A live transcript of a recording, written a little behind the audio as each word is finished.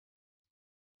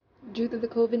Due to the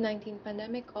COVID-19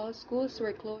 pandemic, all schools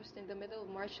were closed in the middle of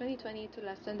March 2020 to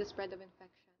lessen the spread of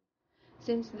infection.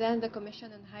 Since then, the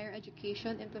Commission on Higher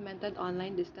Education implemented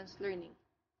online distance learning.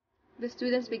 The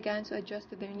students began to adjust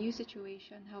to their new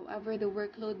situation. However, the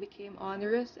workload became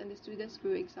onerous and the students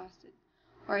grew exhausted,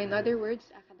 or in other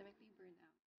words, academically burned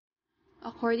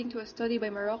out. According to a study by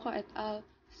Morocco et al.,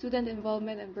 student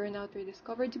involvement and burnout were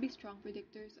discovered to be strong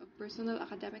predictors of personal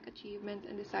academic achievement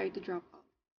and desire to drop out.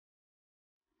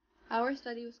 Our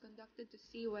study was conducted to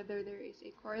see whether there is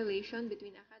a correlation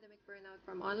between academic burnout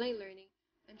from online learning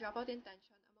and dropout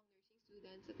intention among nursing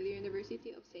students at the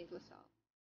University of St. Lasalle.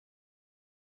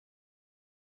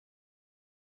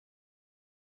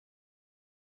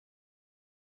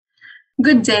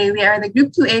 Good day, we are the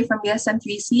Group 2A from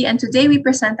BSM3C, and today we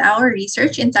present our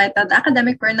research entitled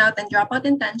Academic Burnout and Dropout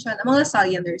Intention Among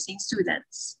Lasallian Nursing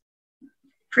Students.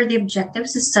 For the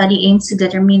objectives, the study aims to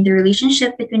determine the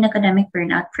relationship between academic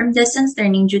burnout from distance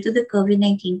learning due to the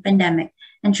COVID-19 pandemic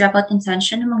and dropout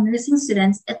intention among nursing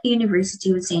students at the University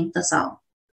of St. Lasalle.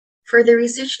 For the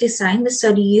research design, the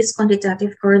study used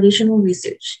quantitative correlational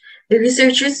research. The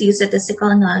researchers used statistical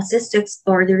analysis to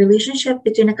explore the relationship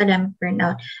between academic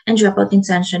burnout and dropout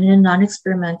intention in a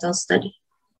non-experimental study.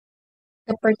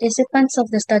 The participants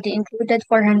of the study included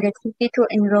 452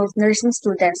 enrolled nursing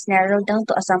students, narrowed down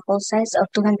to a sample size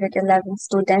of 211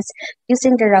 students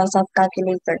using the Rosales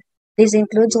calculator. This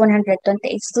includes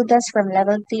 128 students from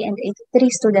Level 3 and 83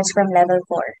 students from Level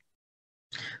 4.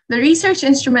 The research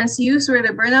instruments used were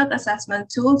the Burnout Assessment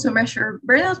Tool to measure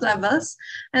burnout levels,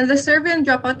 and the Survey on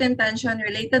Dropout Intention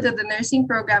related to the nursing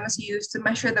program is used to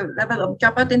measure the level of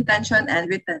dropout intention and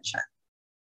retention.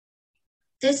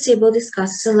 This table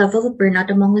discusses the level of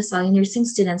burnout among Lasallian nursing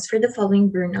students for the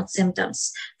following burnout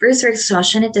symptoms. First, for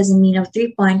exhaustion, it has a mean of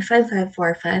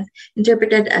 3.5545,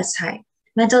 interpreted as high.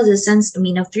 Mental distance, a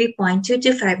mean of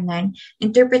 3.2259,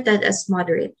 interpreted as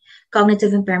moderate.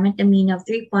 Cognitive impairment, a mean of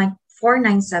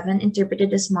 3.497,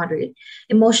 interpreted as moderate.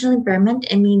 Emotional impairment,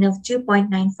 a mean of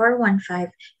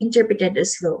 2.9415, interpreted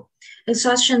as low.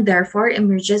 Exhaustion, therefore,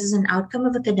 emerges as an outcome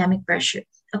of academic pressure.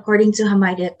 According to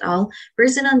Hamid et al.,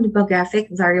 personal and demographic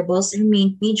variables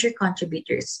remain major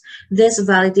contributors. This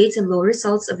validates the low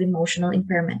results of emotional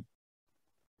impairment.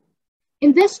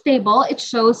 In this table, it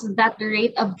shows that the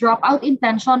rate of dropout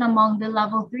intention among the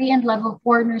Level 3 and Level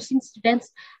 4 nursing students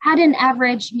had an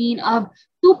average mean of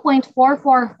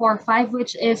 2.4445,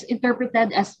 which is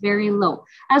interpreted as very low.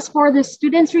 As for the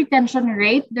students' retention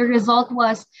rate, the result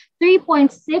was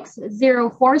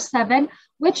 3.6047,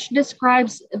 which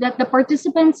describes that the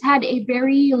participants had a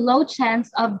very low chance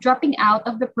of dropping out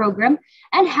of the program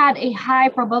and had a high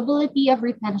probability of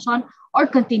retention or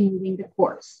continuing the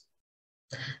course.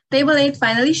 Table 8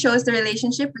 finally shows the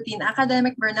relationship between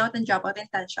academic burnout and dropout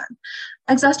intention.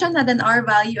 Exhaustion had an R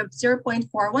value of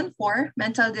 0.414,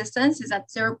 mental distance is at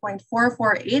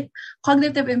 0.448,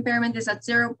 cognitive impairment is at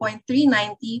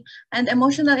 0.390, and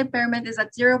emotional impairment is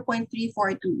at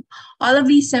 0.342. All of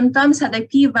these symptoms had a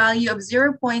p-value of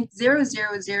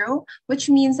 0.000, which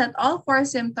means that all four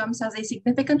symptoms has a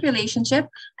significant relationship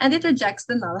and it rejects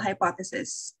the null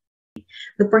hypothesis.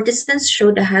 The participants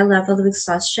showed a high level of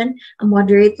exhaustion, a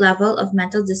moderate level of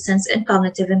mental distance and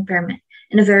cognitive impairment,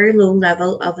 and a very low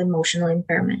level of emotional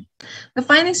impairment. The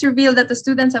findings revealed that the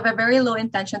students have a very low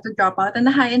intention to drop out and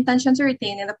a high intention to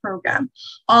retain in the program.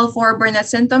 All four burnout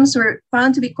symptoms were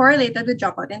found to be correlated with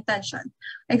dropout intention.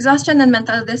 Exhaustion and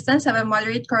mental distance have a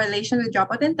moderate correlation with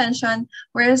dropout intention,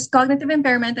 whereas cognitive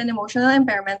impairment and emotional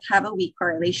impairment have a weak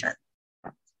correlation.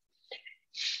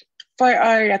 For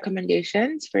our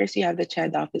recommendations, first we have the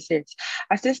CHED officers.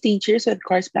 Assist teachers with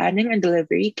course planning and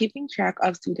delivery, keeping track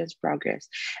of students' progress.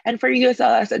 And for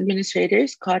USLS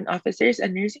administrators, CON officers,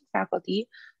 and nursing faculty,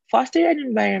 foster an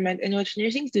environment in which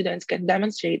nursing students can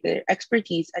demonstrate their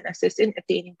expertise and assist in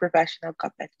attaining professional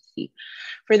competency.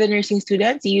 For the nursing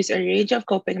students, use a range of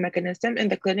coping mechanisms in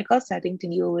the clinical setting to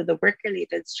deal with the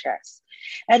work-related stress.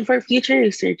 And for future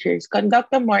researchers,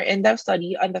 conduct a more in-depth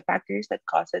study on the factors that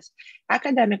causes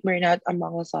academic burnout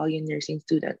among Lasallian nursing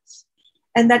students.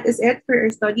 And that is it for our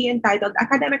study entitled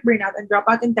Academic Burnout and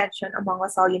Dropout Intention Among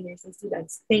Lasallian Nursing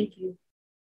Students. Thank you.